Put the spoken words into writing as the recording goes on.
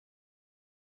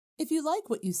If you like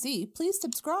what you see, please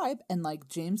subscribe and like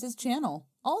James's channel.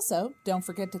 Also, don't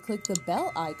forget to click the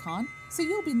bell icon so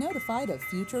you'll be notified of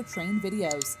future train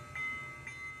videos.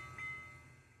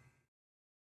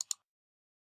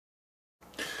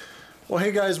 Well,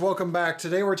 hey guys, welcome back.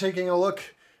 Today we're taking a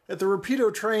look at the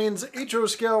Rapido Trains HO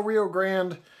Scale Rio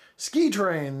Grande ski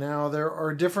train. Now, there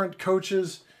are different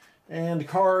coaches and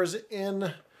cars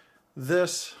in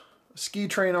this ski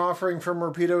train offering from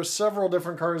Rapido. Several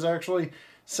different cars, actually.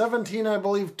 17, I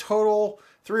believe, total.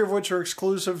 3 of which are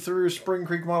exclusive through Spring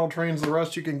Creek Model Trains. The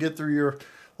rest you can get through your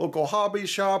local hobby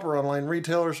shop or online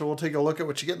retailer. So we'll take a look at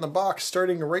what you get in the box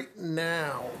starting right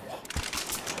now.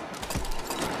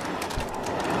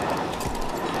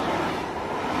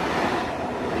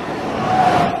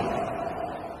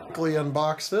 Quickly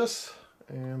unbox this,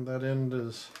 and that end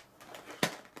is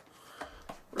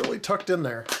really tucked in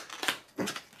there.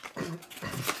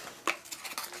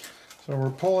 So we're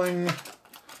pulling,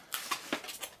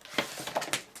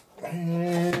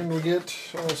 and we get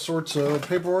all sorts of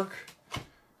paperwork.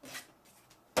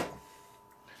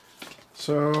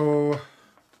 So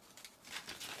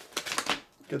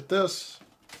get this.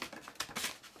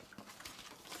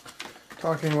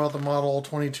 Talking about the model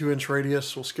 22-inch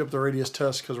radius. We'll skip the radius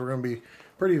test because we're going to be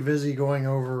pretty busy going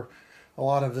over a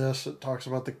lot of this. It talks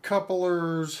about the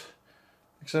couplers,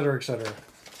 etc., etc.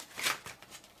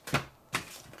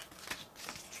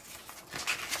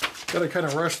 Got to kind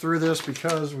of rush through this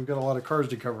because we've got a lot of cars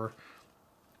to cover.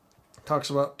 Talks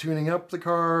about tuning up the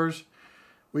cars,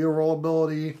 wheel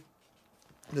rollability,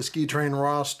 the ski train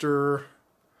roster,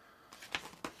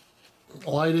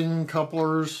 lighting,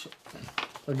 couplers,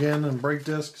 again, and brake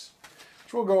discs,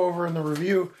 which we'll go over in the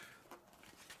review.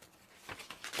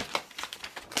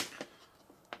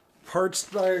 Parts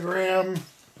diagram.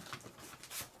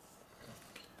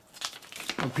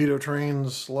 Rapido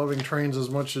Trains, loving trains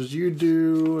as much as you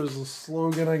do, is the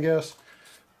slogan, I guess.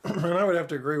 And I would have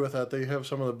to agree with that. They have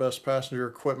some of the best passenger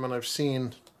equipment I've seen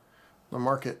in the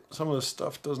market. Some of this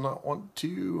stuff does not want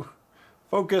to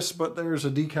focus, but there's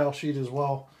a decal sheet as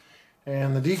well.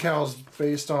 And the decal is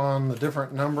based on the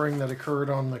different numbering that occurred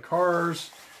on the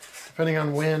cars, depending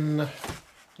on when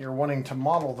you're wanting to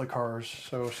model the cars.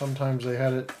 So sometimes they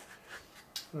had it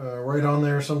right on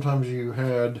there. Sometimes you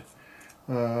had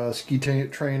ski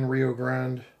train Rio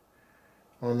Grande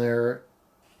on there.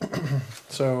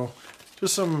 So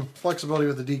just some flexibility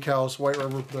with the decals. White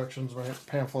Rubber Productions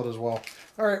pamphlet as well.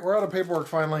 All right, we're out of paperwork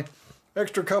finally.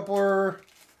 Extra coupler,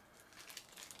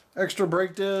 extra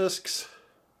brake discs.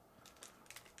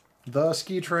 The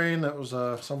ski train, that was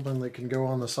something that can go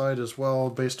on the side as well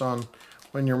based on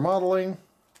when you're modeling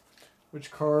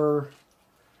which car.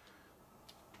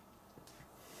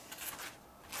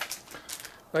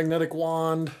 Magnetic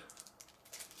wand.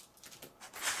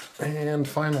 And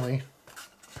finally,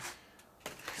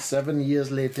 7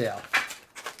 years later,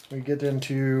 we get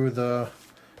into the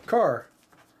car.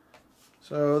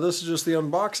 So this is just the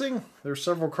unboxing. There's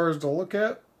several cars to look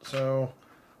at, so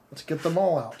let's get them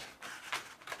all out.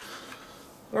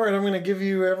 Alright, I'm going to give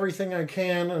you everything I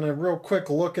can and a real quick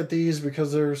look at these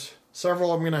because there's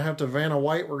several I'm going to have to Vanna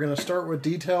White. We're going to start with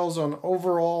details on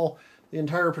overall the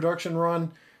entire production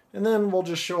run, and then we'll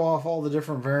just show off all the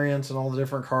different variants and all the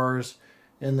different cars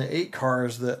in the 8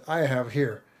 cars that I have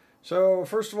here. So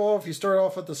first of all, if you start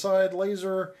off at the side,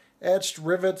 laser etched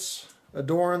rivets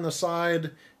adorn the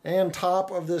side and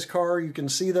top of this car. You can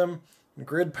see them,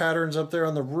 grid patterns up there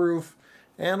on the roof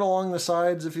and along the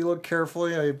sides. If you look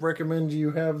carefully, I recommend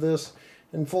you have this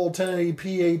in full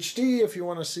 1080p HD if you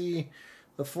want to see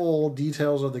the full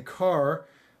details of the car.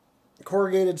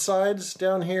 Corrugated sides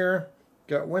down here,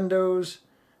 got windows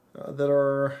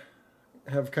that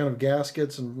have kind of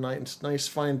gaskets and nice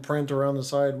fine print around the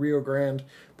side. Rio Grande,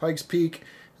 Pikes Peak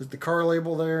is the car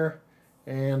label there,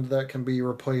 and that can be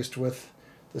replaced with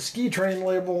the ski train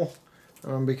label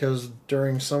because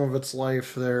during some of its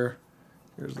life there's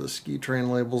the ski train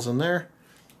labels in there.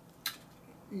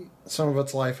 Some of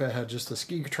its life it had just the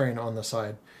ski train on the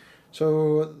side.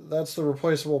 So that's the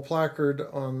replaceable placard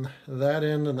on that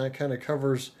end, and that kind of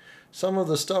covers some of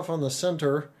the stuff on the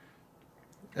center.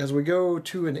 As we go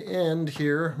to an end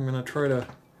here, I'm going to try to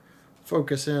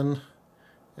focus in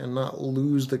and not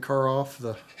lose the car off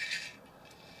the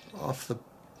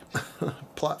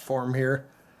platform here.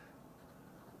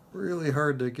 Really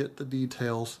hard to get the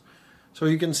details. So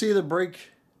you can see the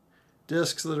brake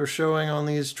discs that are showing on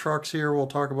these trucks here. We'll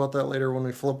talk about that later when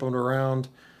we flip them around.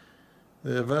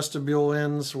 The vestibule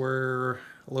ends where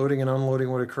loading and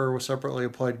unloading would occur with separately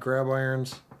applied grab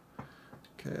irons.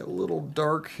 Okay, a little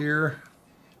dark here.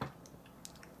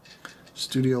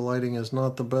 Studio lighting is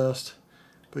not the best,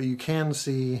 but you can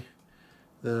see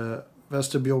the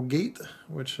vestibule gate,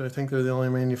 which I think they're the only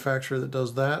manufacturer that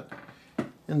does that.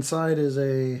 Inside is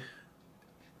I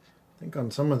think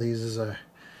on some of these is a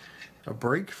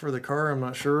brake for the car, I'm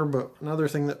not sure, but another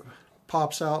thing that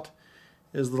pops out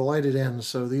is the lighted ends.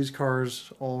 So these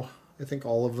cars, I think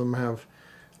all of them have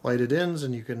lighted ends,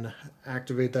 and you can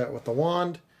activate that with the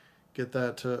wand, get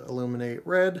that to illuminate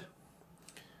red.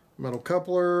 Metal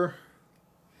coupler,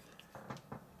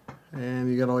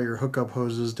 and you got all your hookup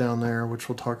hoses down there, which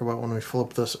we'll talk about when we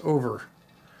flip this over.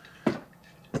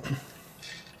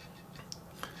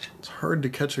 It's hard to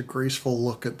catch a graceful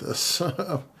look at this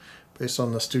based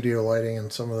on the studio lighting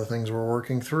and some of the things we're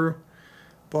working through,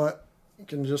 but you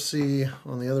can just see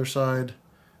on the other side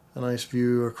a nice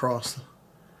view across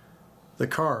the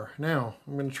car. Now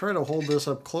I'm going to try to hold this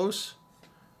up close.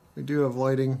 We do have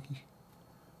lighting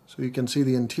so you can see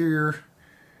the interior.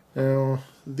 Now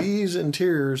these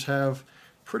interiors have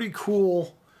pretty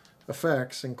cool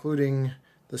effects, including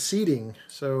the seating.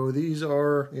 So these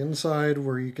are inside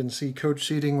where you can see coach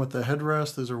seating with the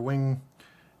headrest. These are wing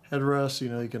headrests. You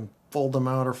know, you can fold them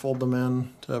out or fold them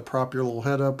in to prop your little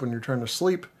head up when you're trying to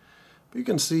sleep. But you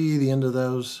can see the end of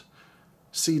those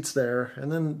seats there. And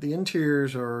then the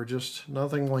interiors are just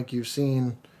nothing like you've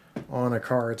seen on a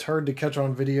car. It's hard to catch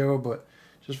on video, but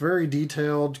just very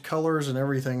detailed colors and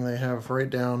everything they have right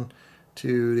down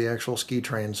to the actual ski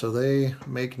train. So they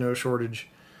make no shortage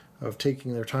of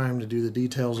taking their time to do the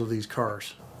details of these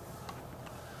cars.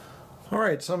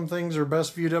 Alright, some things are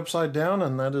best viewed upside down,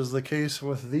 and that is the case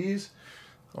with these.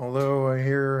 Although I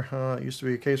hear it used to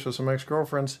be a case with some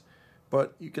ex-girlfriends.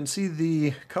 But you can see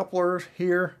the coupler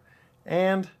here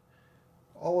and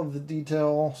all of the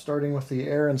detail, starting with the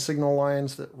air and signal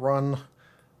lines that run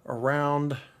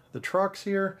around the trucks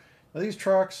here. Now these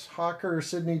trucks, Hawker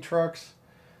Sydney trucks,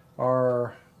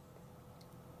 are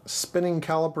spinning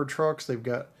caliper trucks. They've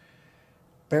got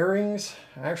bearings,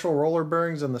 actual roller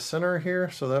bearings in the center here,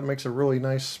 so that makes a really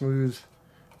nice, smooth,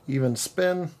 even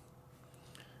spin.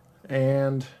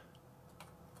 And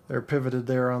they're pivoted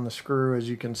there on the screw, as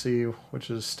you can see, which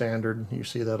is standard. You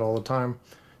see that all the time.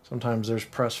 Sometimes there's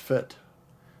press fit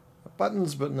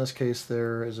buttons, but in this case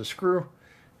there is a screw.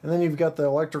 And then you've got the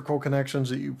electrical connections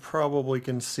that you probably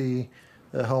can see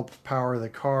that help power the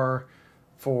car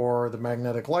for the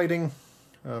magnetic lighting,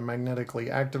 magnetically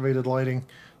activated lighting,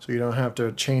 so you don't have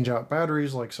to change out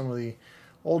batteries like some of the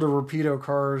older Rapido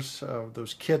cars.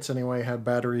 Those kits anyway had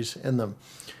batteries in them.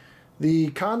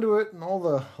 The conduit and all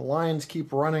the lines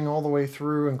keep running all the way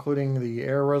through, including the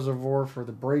air reservoir for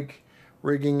the brake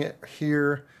rigging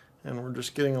here. And we're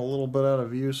just getting a little bit out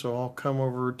of view, so I'll come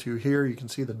over to here. You can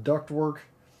see the ductwork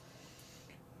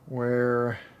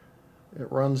where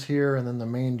it runs here, and then the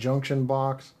main junction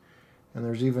box. And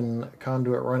there's even a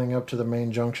conduit running up to the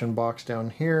main junction box down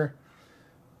here.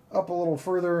 Up a little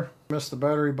further, missed the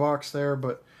battery box there,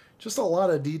 but just a lot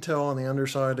of detail on the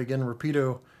underside. Again,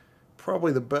 Rapido,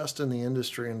 probably the best in the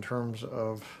industry in terms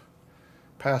of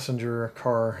passenger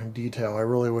car detail. I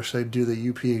really wish they'd do the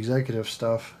UP executive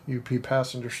stuff, UP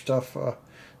passenger stuff.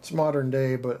 It's modern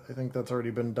day, but I think that's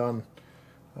already been done.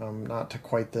 Not to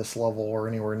quite this level or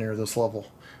anywhere near this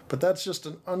level. But that's just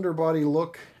an underbody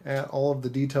look at all of the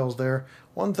details there.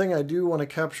 One thing I do want to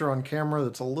capture on camera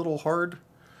that's a little hard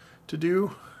to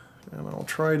do, and I'll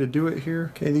try to do it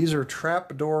here. Okay, these are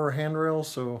trap door handrails,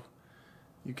 so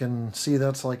you can see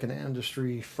that's like an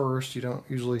industry first. You don't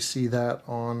usually see that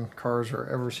on cars or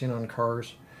ever seen on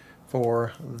cars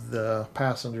for the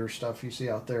passenger stuff you see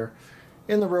out there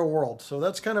in the real world. So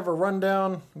that's kind of a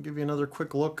rundown. I'll give you another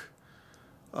quick look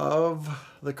of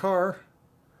the car,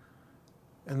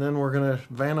 and then we're going to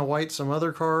Vanna White some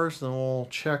other cars, then we'll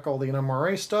check all the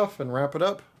NMRA stuff and wrap it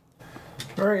up.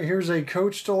 Alright, here's a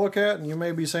coach to look at, and you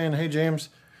may be saying, hey James,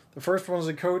 the first one's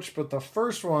a coach, but the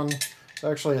first one is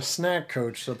actually a snack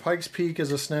coach. So Pikes Peak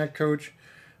is a snack coach,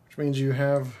 which means you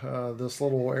have this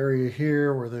little area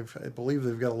here where I believe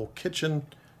they've got a little kitchen.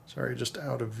 Sorry, just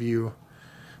out of view.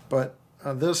 But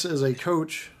this is a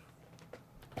coach,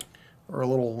 or a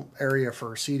little area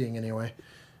for seating anyway.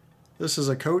 This is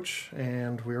a coach,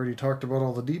 and we already talked about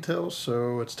all the details,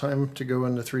 so it's time to go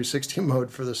into 360 mode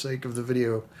for the sake of the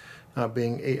video not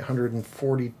being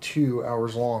 842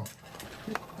 hours long.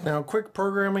 Now, quick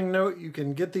programming note, you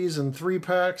can get these in 3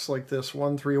 packs, like this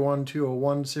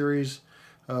 131201 series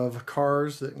of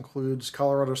cars that includes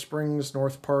Colorado Springs,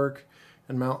 North Park,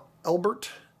 and Mount Elbert.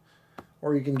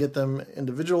 Or you can get them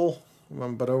individual,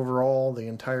 but overall, the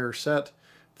entire set.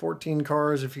 14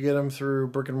 cars if you get them through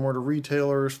brick and mortar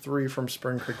retailers, 3 from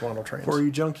Spring Creek Model Trains. For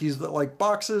you junkies that like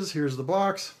boxes, here's the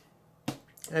box.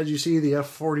 As you see, the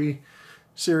F40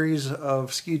 series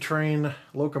of ski train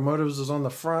locomotives is on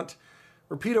the front,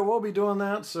 Rapido will be doing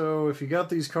that, so if you got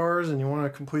these cars and you want to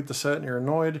complete the set and you're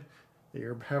annoyed that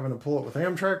you're having to pull it with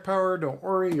Amtrak power, don't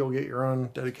worry, you'll get your own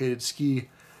dedicated ski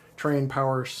train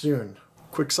power soon.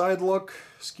 Quick side look,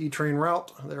 ski train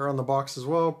route there on the box as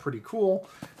well, pretty cool.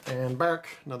 And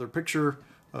back, another picture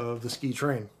of the ski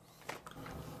train.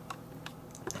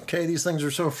 Okay, these things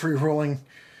are so free rolling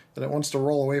that it wants to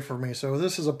roll away from me. So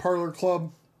this is a parlor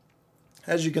club.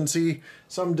 As you can see,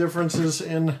 some differences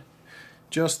in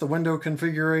just the window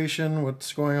configuration,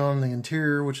 what's going on in the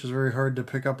interior, which is very hard to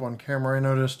pick up on camera, I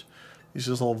noticed. This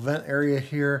little vent area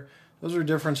here. Those are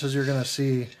differences you're going to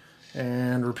see.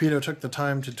 And Rapido took the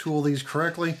time to tool these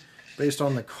correctly based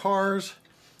on the cars.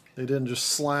 They didn't just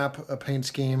slap a paint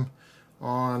scheme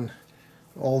on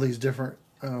all these different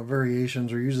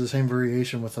variations or use the same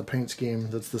variation with a paint scheme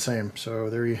that's the same. So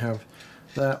there you have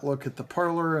that look at the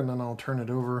parlor, and then I'll turn it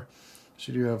over.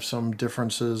 So you do have some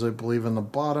differences, I believe, in the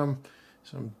bottom.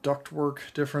 Some ductwork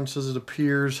differences, it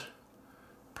appears,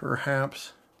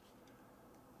 perhaps.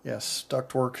 Yes,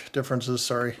 ductwork differences,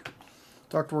 sorry.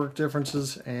 Ductwork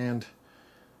differences and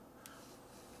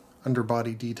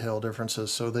underbody detail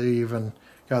differences. So they even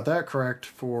got that correct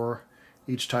for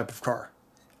each type of car.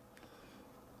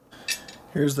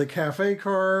 Here's the cafe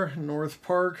car, North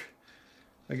Park.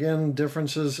 Again,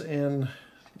 differences in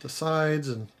the sides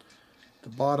and the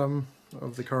bottom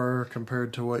of the car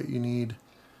compared to what you need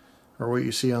or what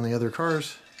you see on the other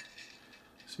cars.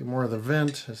 See more of the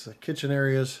vent as the kitchen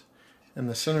areas in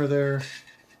the center there.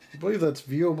 I believe that's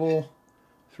viewable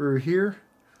through here.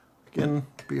 Again,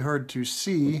 it'd be hard to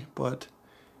see, but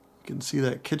you can see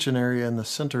that kitchen area in the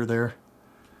center there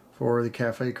for the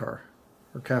cafe car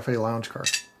or cafe lounge car.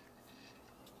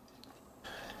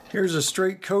 Here's a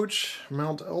straight coach,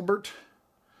 Mount Elbert.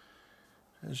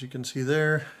 As you can see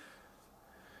there,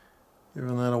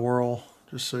 giving that a whirl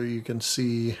just so you can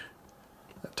see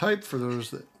that type for those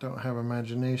that don't have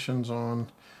imaginations on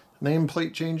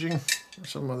nameplate changing or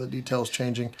some of the details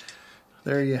changing.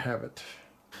 There you have it,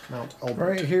 Mount Elbert.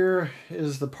 Right here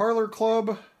is the Parlor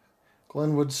Club,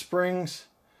 Glenwood Springs.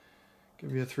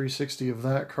 Give you a 360 of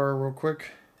that car real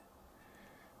quick.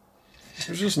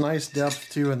 There's just nice depth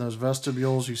too in those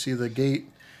vestibules. You see the gate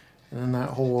and then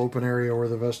that whole open area where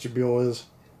the vestibule is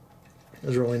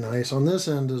really nice. On this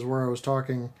end is where I was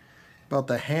talking about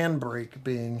the handbrake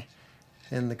being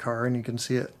in the car, and you can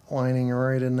see it lining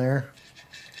right in there.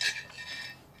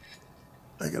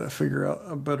 I gotta figure out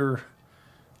a better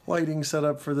lighting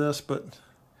setup for this, but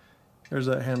there's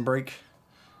that handbrake.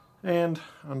 And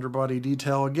underbody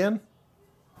detail again.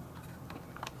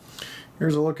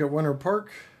 Here's a look at Winter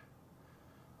Park.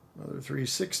 Another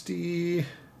 360.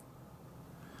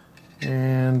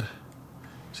 And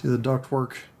see the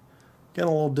ductwork. Again,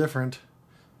 a little different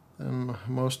than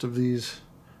most of these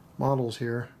models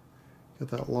here. Got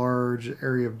that large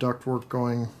area of ductwork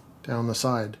going down the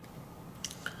side.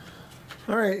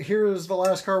 Alright, here is the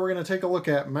last car we're going to take a look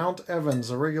at. Mount Evans,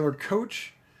 a regular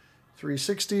coach.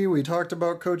 360. We talked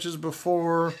about coaches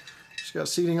before. It's got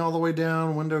seating all the way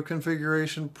down, window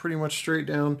configuration pretty much straight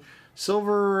down.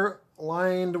 Silver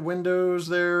lined windows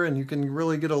there, and you can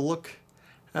really get a look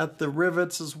at the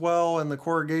rivets as well and the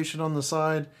corrugation on the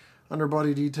side.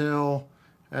 Underbody detail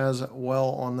as well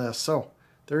on this. So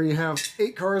there you have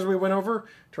 8 cars we went over,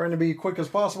 trying to be quick as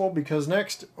possible because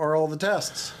next are all the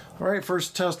tests. Alright,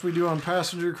 first test we do on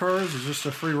passenger cars is just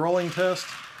a free rolling test.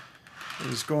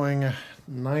 It's going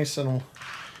nice and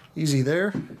easy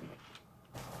there.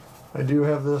 I do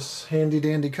have this handy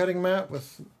dandy cutting mat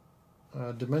with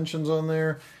dimensions on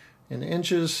there in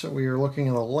inches. So we are looking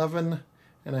at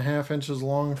 11.5 inches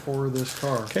long for this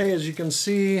car. Okay, as you can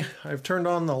see, I've turned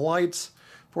on the lights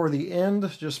for the end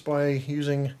just by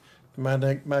using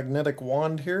the magnetic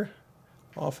wand here.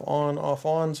 Off,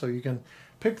 on, so you can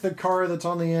pick the car that's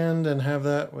on the end and have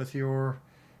that with your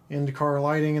end car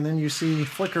lighting, and then you see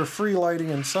flicker free lighting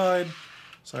inside.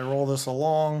 So I roll this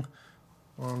along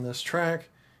on this track.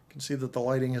 You can see that the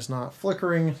lighting is not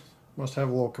flickering. Must have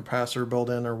a little capacitor built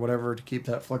in or whatever to keep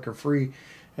that flicker free,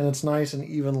 and it's nice and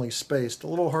evenly spaced. A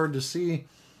little hard to see.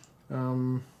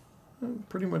 It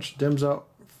pretty much dims out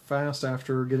fast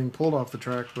after getting pulled off the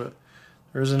track, but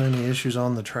there isn't any issues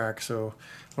on the track, so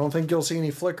I don't think you'll see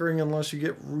any flickering unless you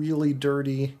get really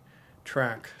dirty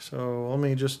track. So let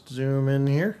me just zoom in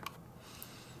here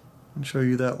and show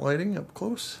you that lighting up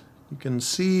close. You can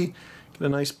see, get a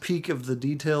nice peek of the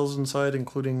details inside,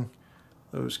 including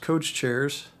those coach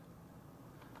chairs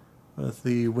with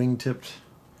the wing-tipped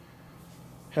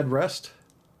headrest.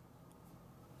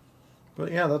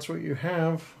 But yeah, that's what you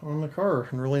have on the car,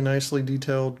 and really nicely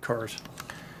detailed cars.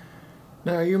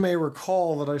 Now you may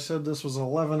recall that I said this was an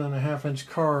 11.5-inch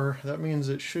car. That means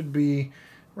it should be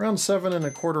around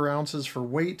 7¼ ounces for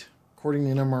weight, according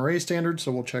to NMRA standards,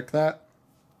 so we'll check that.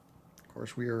 Of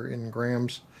course, we are in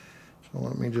grams, so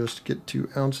let me just get to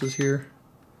ounces here.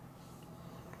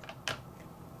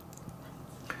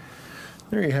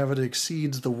 There you have it. It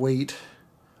exceeds the weight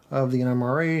of the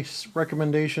NMRA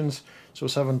recommendations, so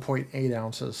 7.8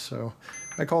 ounces. So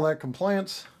I call that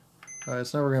compliance.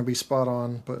 It's never going to be spot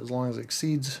on, but as long as it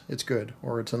exceeds, it's good,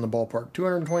 or it's in the ballpark.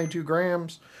 222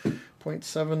 grams,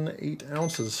 0.78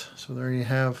 ounces. So there you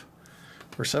have,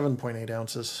 or 7.8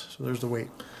 ounces. So there's the weight.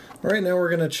 All right, now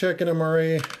we're going to check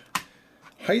NMRA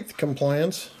height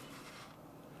compliance.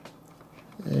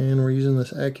 And we're using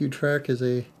this AccuTrack as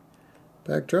a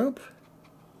backdrop.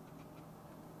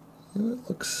 And it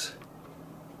looks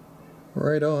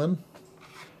right on.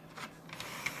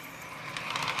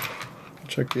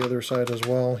 Check the other side as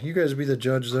well. You guys be the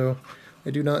judge though.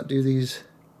 I do not do these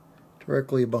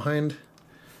directly behind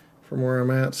from where I'm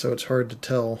at, so it's hard to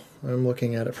tell. I'm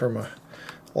looking at it from a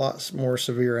lot more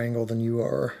severe angle than you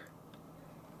are.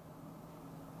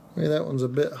 Maybe that one's a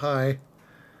bit high.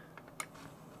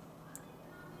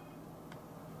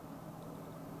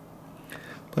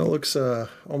 That looks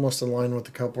almost in line with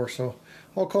the coupler, so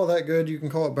I'll call that good. You can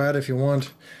call it bad if you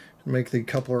want. Make the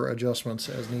coupler adjustments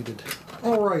as needed.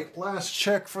 Alright, last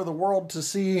check for the world to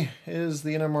see is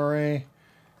the NMRA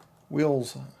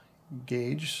wheels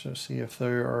gauge. So see if they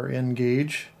are in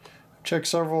gauge. I've checked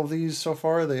several of these so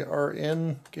far. They are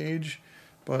in gauge,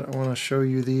 but I want to show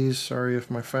you these. Sorry if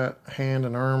my fat hand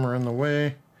and arm are in the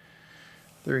way.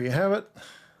 There you have it.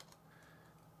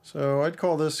 So I'd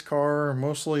call this car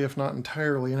mostly, if not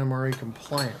entirely, NMRA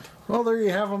compliant. Well, there you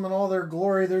have them in all their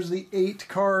glory. There's the 8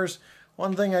 cars.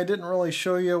 One thing I didn't really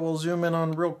show you, we'll zoom in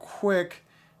on real quick,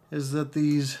 is that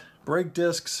these brake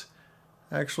discs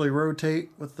actually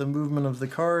rotate with the movement of the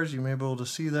cars. You may be able to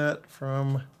see that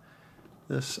from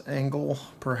this angle,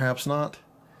 perhaps not.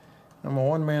 I'm a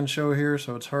one-man show here,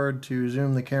 so it's hard to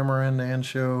zoom the camera in and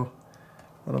show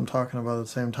what I'm talking about at the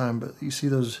same time, but you see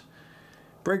those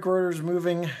brake rotors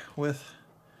moving with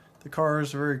the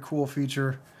cars. A very cool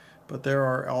feature, but there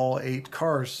are all 8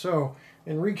 cars. So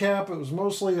in recap, it was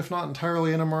mostly, if not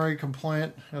entirely, NMRA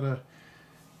compliant. Had a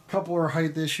coupler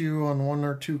height issue on 1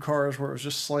 or 2 cars where it was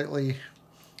just slightly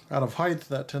out of height.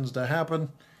 That tends to happen.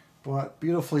 But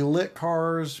beautifully lit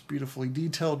cars, beautifully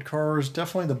detailed cars,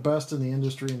 definitely the best in the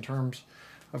industry in terms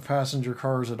of passenger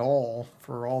cars at all,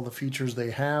 for all the features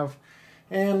they have.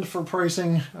 And for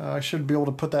pricing, I should be able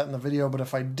to put that in the video, but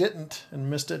if I didn't and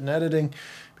missed it in editing,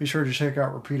 be sure to check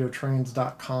out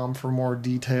rapidotrains.com for more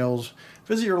details.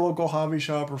 Visit your local hobby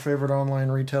shop or favorite online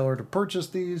retailer to purchase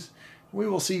these. We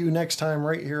will see you next time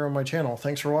right here on my channel.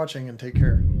 Thanks for watching and take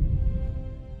care.